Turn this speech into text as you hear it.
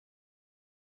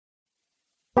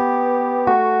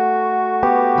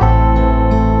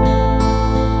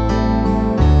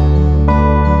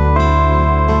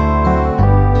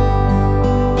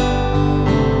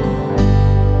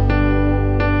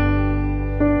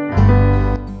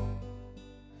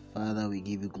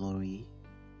give you glory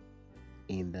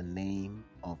in the name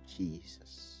of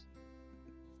Jesus.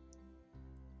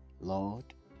 Lord,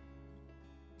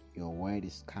 your word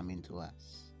is coming to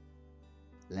us.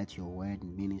 Let your word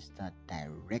minister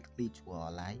directly to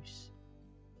our lives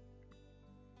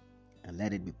and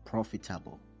let it be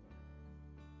profitable.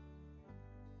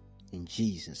 In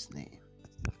Jesus' name,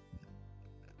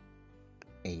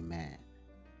 amen.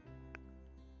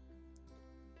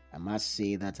 I must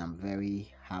say that I'm very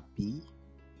happy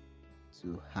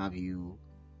to have you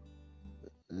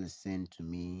listen to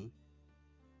me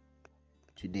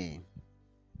today.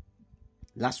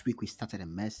 Last week we started a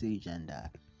message and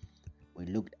we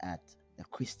looked at the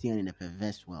Christian in a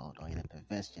perverse world or in a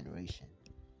perverse generation.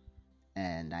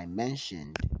 And I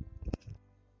mentioned,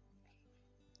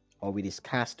 or we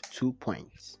discussed 2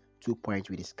 points. 2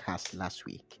 points we discussed last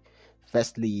week.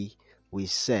 Firstly, we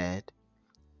said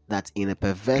that in a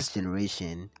perverse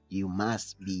generation, you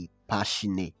must be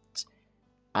passionate,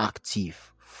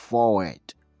 active,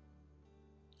 forward,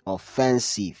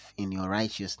 offensive in your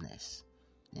righteousness.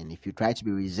 And if you try to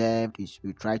be reserved, if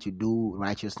you try to do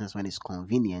righteousness when it's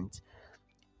convenient,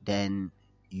 then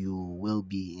you will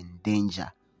be in danger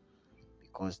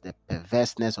because the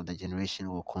perverseness of the generation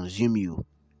will consume you.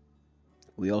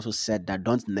 We also said that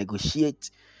don't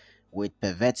negotiate with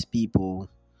pervert people.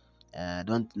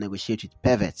 Don't negotiate with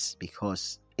perverts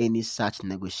because any such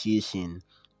negotiation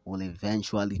will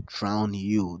eventually drown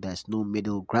you. There's no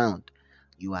middle ground.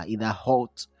 You are either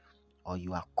hot or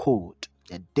you are cold.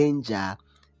 The danger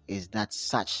is that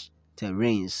such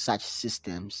terrains, such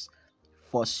systems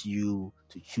force you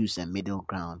to choose a middle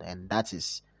ground, and that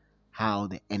is how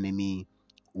the enemy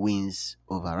wins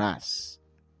over us.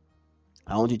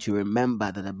 I want you to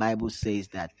remember that the Bible says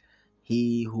that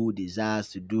he who desires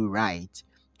to do right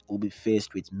will be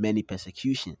faced with many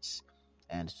persecutions,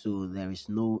 and so there is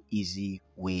no easy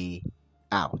way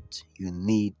out. You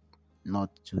need not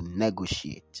to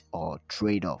negotiate or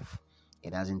trade off.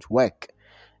 It doesn't work.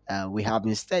 We have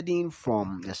been studying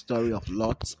from the story of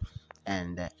Lot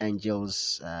and the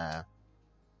angels that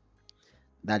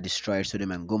destroyed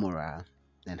Sodom and Gomorrah,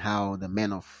 and how the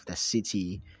men of the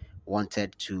city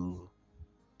wanted to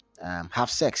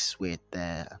have sex with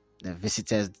the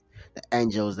visitors, the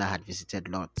angels that had visited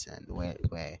Lot and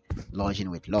were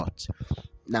lodging with Lot.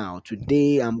 Now,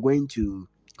 today I'm going to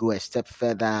go a step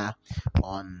further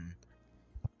on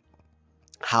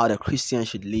how the Christian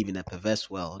should live in a perverse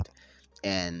world.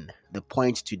 And the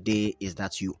point today is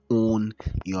that you own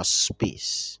your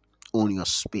space. Own your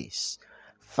space.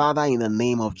 Father, in the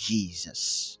name of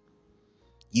Jesus,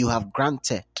 you have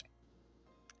granted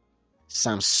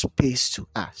some space to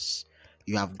us.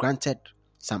 You have granted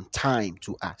some time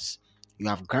to us. You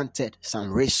have granted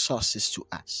some resources to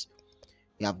us.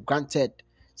 You have granted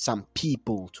some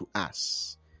people to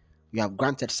us. You have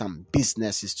granted some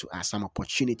businesses to us, some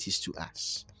opportunities to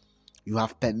us. You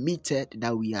have permitted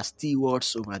that we are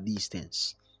stewards over these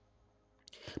things.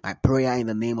 My prayer in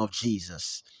the name of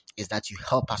Jesus is that you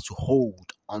help us to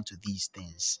hold onto these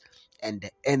things, and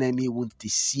the enemy won't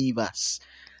deceive us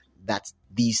that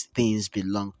these things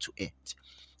belong to it.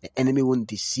 The enemy won't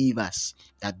deceive us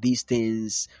that these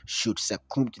things should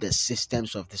succumb to the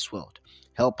systems of this world.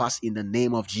 Help us in the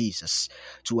name of Jesus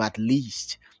to at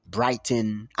least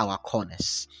brighten our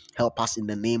corners. Help us in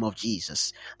the name of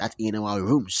Jesus that in our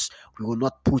rooms we will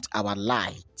not put our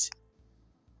light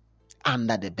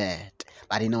under the bed,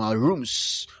 but in our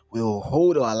rooms we will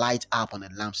hold our light up on a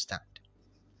lampstand.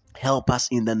 Help us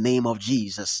in the name of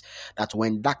Jesus that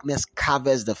when darkness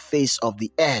covers the face of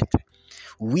the earth,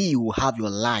 we will have your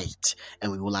light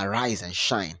and we will arise and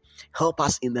shine. Help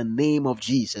us in the name of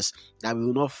Jesus that we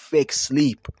will not fake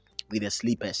sleep with the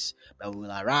sleepers, but we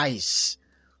will arise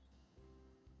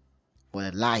for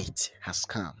the light has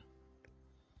come.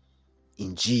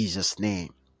 In Jesus'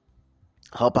 name,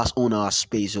 help us own our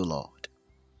space, O Lord.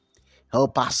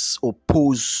 Help us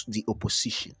oppose the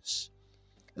oppositions.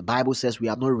 The Bible says we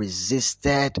have not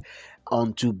resisted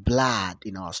unto blood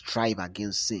in our strife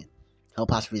against sin.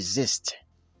 Help us resist.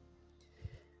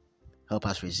 Help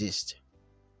us resist.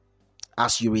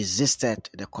 As you resisted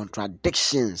the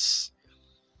contradictions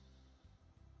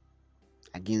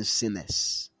against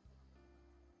sinners,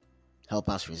 help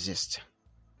us resist.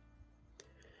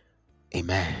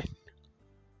 Amen.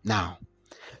 Now,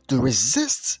 to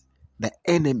resist the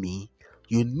enemy,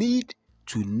 you need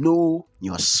to know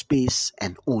your space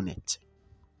and own it.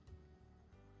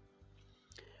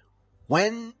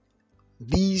 When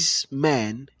these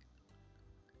men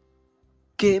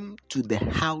came to the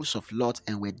house of Lot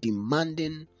and were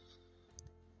demanding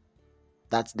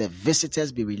that the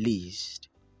visitors be released,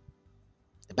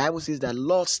 the Bible says that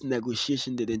Lot's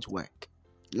negotiation didn't work.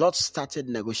 Lot started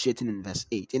negotiating in verse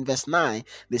 8. In verse 9,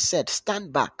 they said,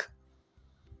 stand back.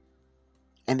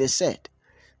 And they said,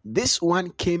 this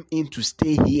one came in to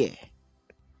stay here,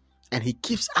 and he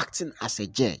keeps acting as a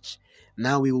judge.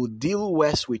 Now we will deal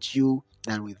worse with you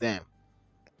than with them.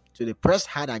 So they pressed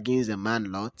hard against the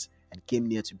man Lot and came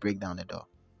near to break down the door.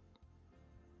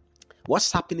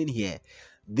 What's happening here?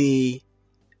 They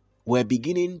were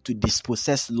beginning to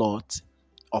dispossess Lot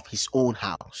of his own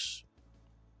house.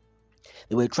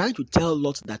 They were trying to tell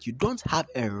Lot that you don't have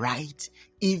a right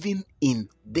even in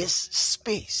this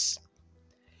space.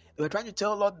 They were trying to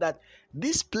tell Lot that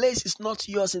this place is not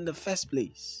yours in the first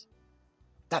place.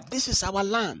 That this is our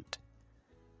land.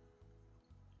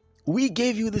 We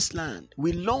gave you this land.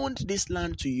 We loaned this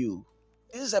land to you.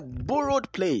 This is a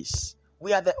borrowed place.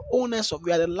 We are the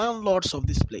landlords of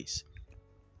this place.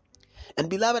 And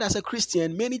beloved, as a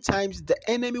Christian, many times the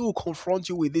enemy will confront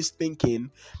you with this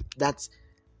thinking that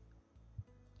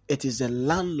it is the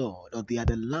landlord, or they are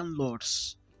the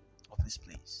landlords of this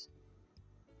place.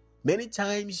 Many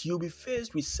times you'll be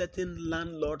faced with certain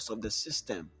landlords of the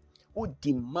system who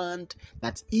demand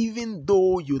that even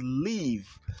though you live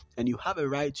and you have a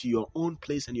right to your own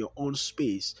place and your own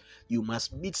space, you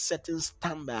must meet certain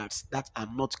standards that are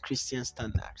not Christian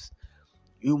standards.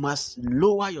 You must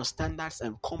lower your standards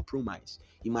and compromise.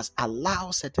 You must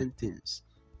allow certain things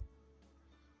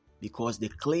because they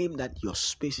claim that your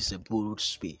space is a borrowed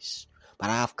space.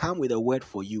 But I have come with a word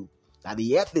for you, that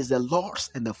the earth is the Lord's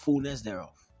and the fullness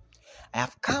thereof. I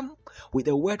have come with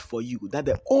a word for you, that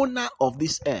the owner of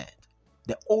this earth,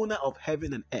 the owner of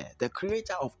heaven and earth, the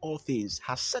creator of all things,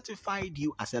 has certified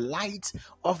you as a light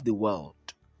of the world.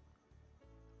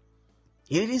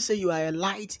 He didn't say you are a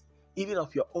light even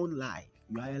of your own life.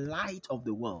 You are a light of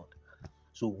the world.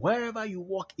 So wherever you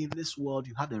walk in this world,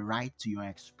 you have the right to your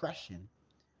expression,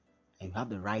 and you have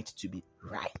the right to be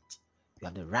right. You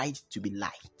have the right to be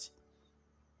light.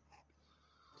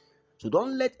 So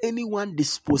don't let anyone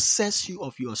dispossess you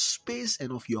of your space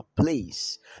and of your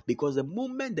place, because the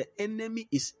moment the enemy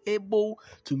is able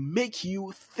to make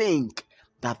you think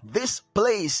that this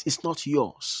place is not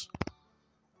yours,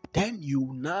 then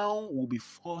you now will be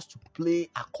forced to play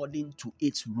according to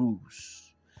its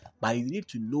rules. But you need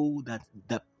to know that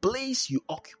the place you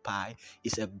occupy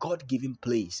is a God-given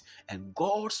place, and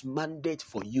God's mandate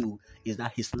for you is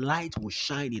that his light will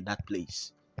shine in that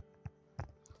place.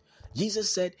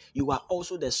 Jesus said, you are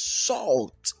also the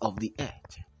salt of the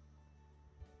earth.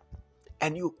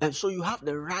 And so you have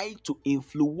the right to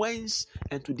influence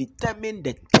and to determine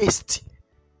the taste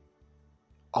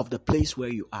of the place where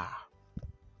you are.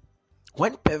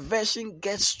 When perversion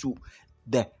gets to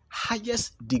the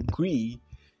highest degree,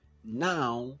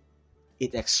 now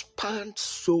it expands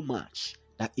so much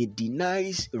that it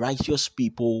denies righteous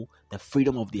people the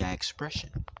freedom of their expression.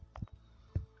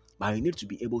 But you need to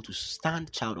be able to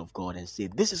stand, child of God, and say,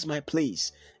 this is my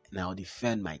place, and I'll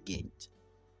defend my gate.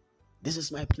 This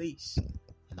is my place,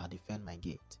 and I'll defend my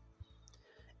gate.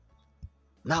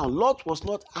 Now, Lot was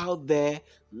not out there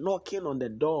knocking on the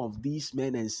door of these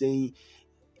men and saying,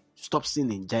 stop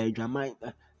sinning,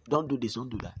 don't do this, don't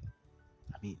do that.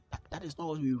 I mean, that is not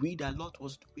what we read that Lot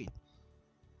was doing.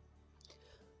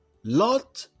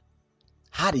 Lot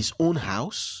had his own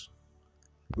house,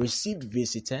 received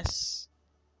visitors,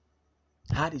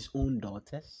 had his own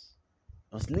daughters,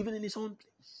 was living in his own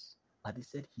place. But he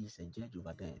said he's a judge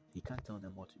over them. He can't tell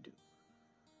them what to do.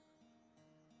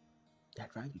 They're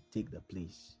trying to take the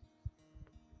place.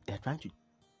 They're trying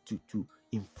to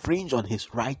infringe on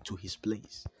his right to his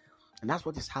place. And that's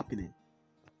what is happening.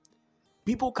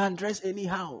 People can dress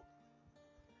anyhow.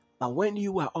 But when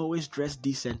you are always dressed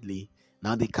decently,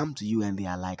 now they come to you and they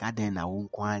are like,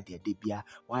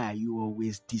 why are you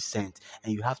always decent?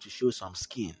 And you have to show some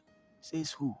skin.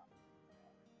 Says who?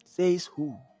 Says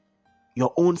who?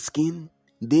 Your own skin?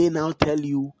 They now tell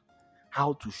you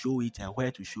how to show it and where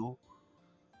to show.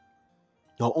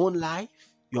 Your own life?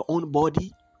 Your own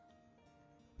body?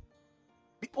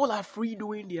 People are free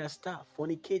doing their stuff,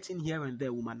 fornicating here and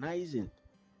there, womanizing,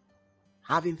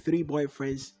 having 3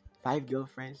 boyfriends, 5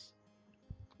 girlfriends,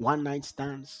 1 night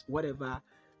stands, whatever,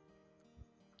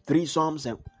 threesomes,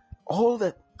 and all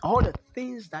the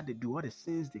things that they do, all the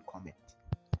sins they commit.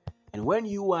 And when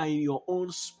you are in your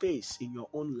own space, in your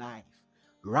own life,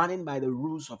 running by the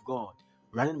rules of God,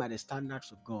 running by the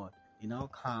standards of God, they now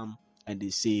come and they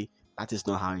say, that is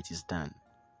not how it is done.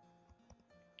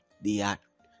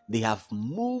 They have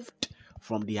moved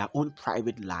from their own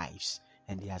private lives,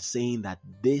 and they are saying that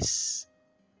this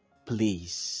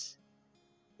place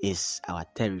is our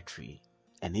territory,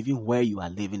 and even where you are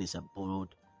living is a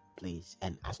borrowed place.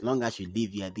 And as long as you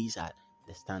live here, these are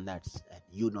the standards, and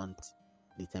you don't.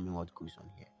 determine what goes on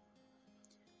here.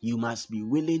 You must be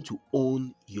willing to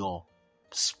own your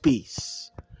space,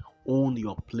 own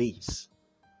your place.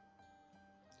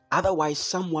 Otherwise,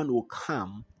 someone will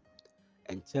come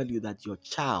and tell you that your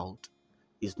child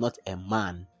is not a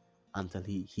man until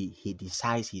he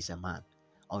decides he's a man,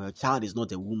 or your child is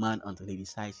not a woman until he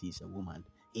decides he's a woman.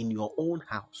 In your own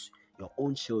house, your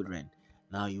own children,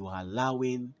 now you are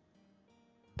allowing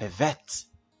pervert.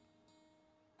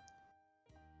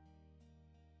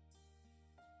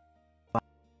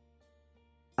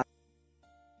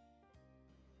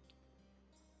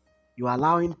 You are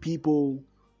allowing people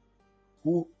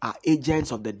who are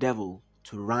agents of the devil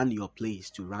to run your place,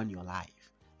 to run your life.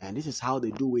 And this is how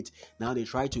they do it. Now they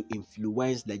try to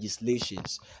influence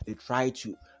legislations. They try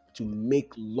to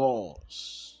make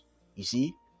laws. You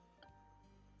see,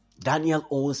 Daniel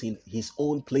owns his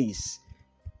own place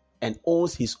and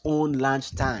owns his own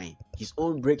lunch time, his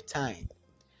own break time,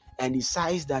 and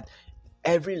decides that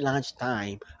every lunch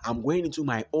time I'm going into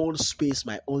my own space,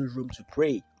 my own room to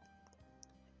pray.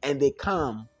 And they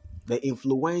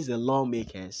influence the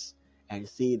lawmakers and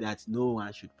say that no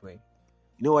one should pray.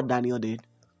 You know what Daniel did?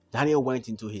 Daniel went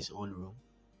into his own room,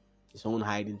 his own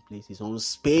hiding place, his own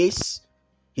space,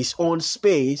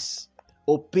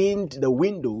 opened the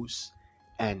windows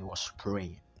and was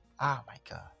praying. Ah, my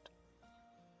God.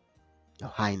 Your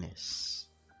Highness,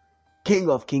 King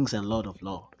of kings and Lord of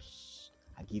lords,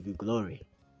 I give you glory.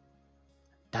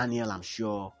 Daniel, I'm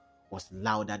sure, was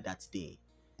louder that day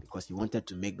because he wanted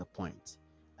to make the point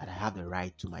that I have the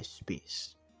right to my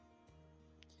space.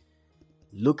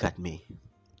 Look at me.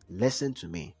 Listen to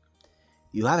me.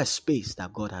 You have a space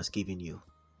that God has given you.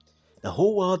 The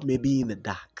whole world may be in the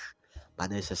dark, but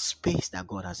there's a space that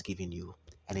God has given you.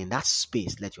 And in that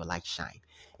space, let your light shine.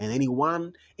 And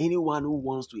anyone who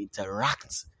wants to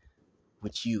interact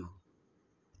with you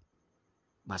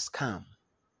must come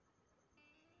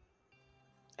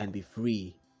and be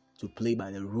free to play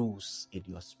by the rules in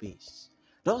your space.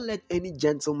 Don't let any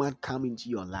gentleman come into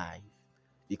your life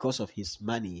because of his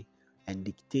money and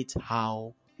dictate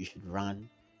how you should run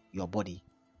your body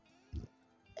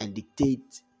and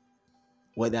dictate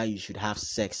whether you should have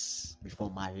sex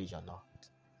before marriage or not.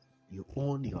 You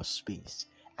own your space.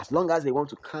 As long as they want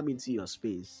to come into your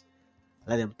space,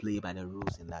 let them play by the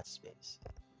rules in that space.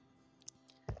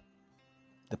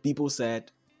 The people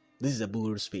said, this is a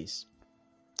borrowed space.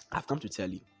 I've come to tell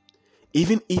you,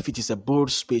 even if it is a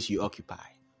borrowed space you occupy,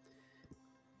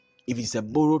 if it is a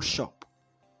borrowed shop,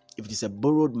 if it is a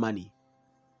borrowed money,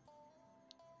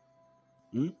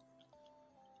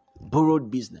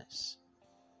 borrowed business,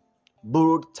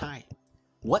 borrowed time,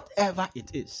 whatever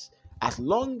it is, as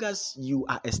long as you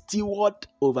are a steward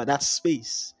over that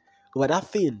space, over that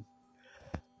thing,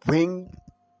 bring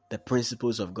the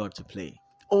principles of God to play.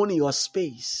 Own your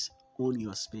space. Own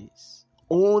your space.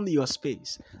 Own your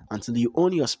space. Until you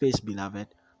own your space, beloved,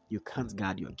 you can't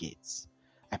guard your gates.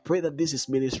 I pray that this is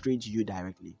ministering to you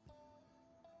directly.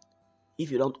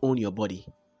 If you don't own your body,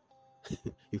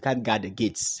 you can't guard the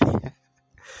gates.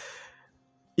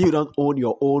 If you don't own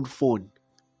your own phone,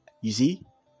 you see,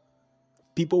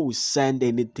 people will send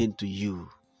anything to you.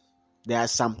 There are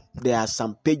some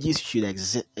pages you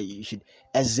should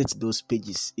exit those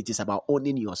pages. It is about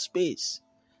owning your space.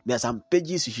 There are some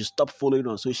pages you should stop following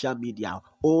on social media.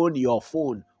 Own your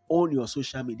phone. Own your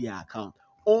social media account.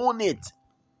 Own it.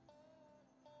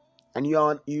 And you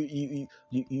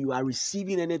are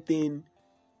receiving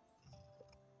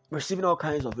all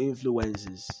kinds of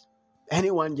influences.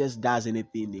 Anyone just does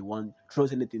anything they want,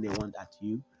 throws anything they want at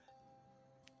you.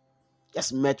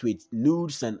 Just met with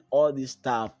nudes and all this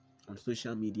stuff on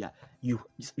social media. You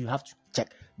have to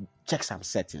check some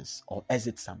settings or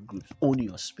exit some groups. Own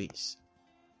your space.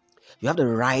 You have the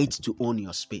right to own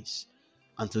your space.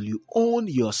 Until you own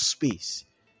your space,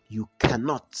 you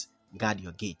cannot guard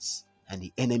your gates, and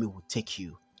the enemy will take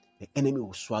you. The enemy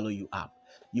will swallow you up.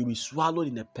 You will be swallowed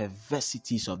in the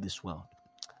perversities of this world.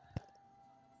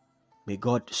 May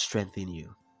God strengthen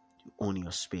you to own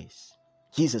your space.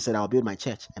 Jesus said, I will build my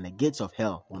church, and the gates of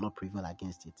hell will not prevail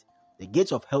against it. The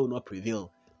gates of hell will not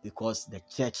prevail because the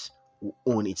church will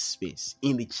own its space.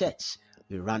 In the church,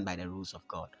 we run by the rules of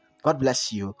God. God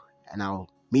bless you, and I'll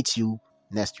meet you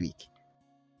next week.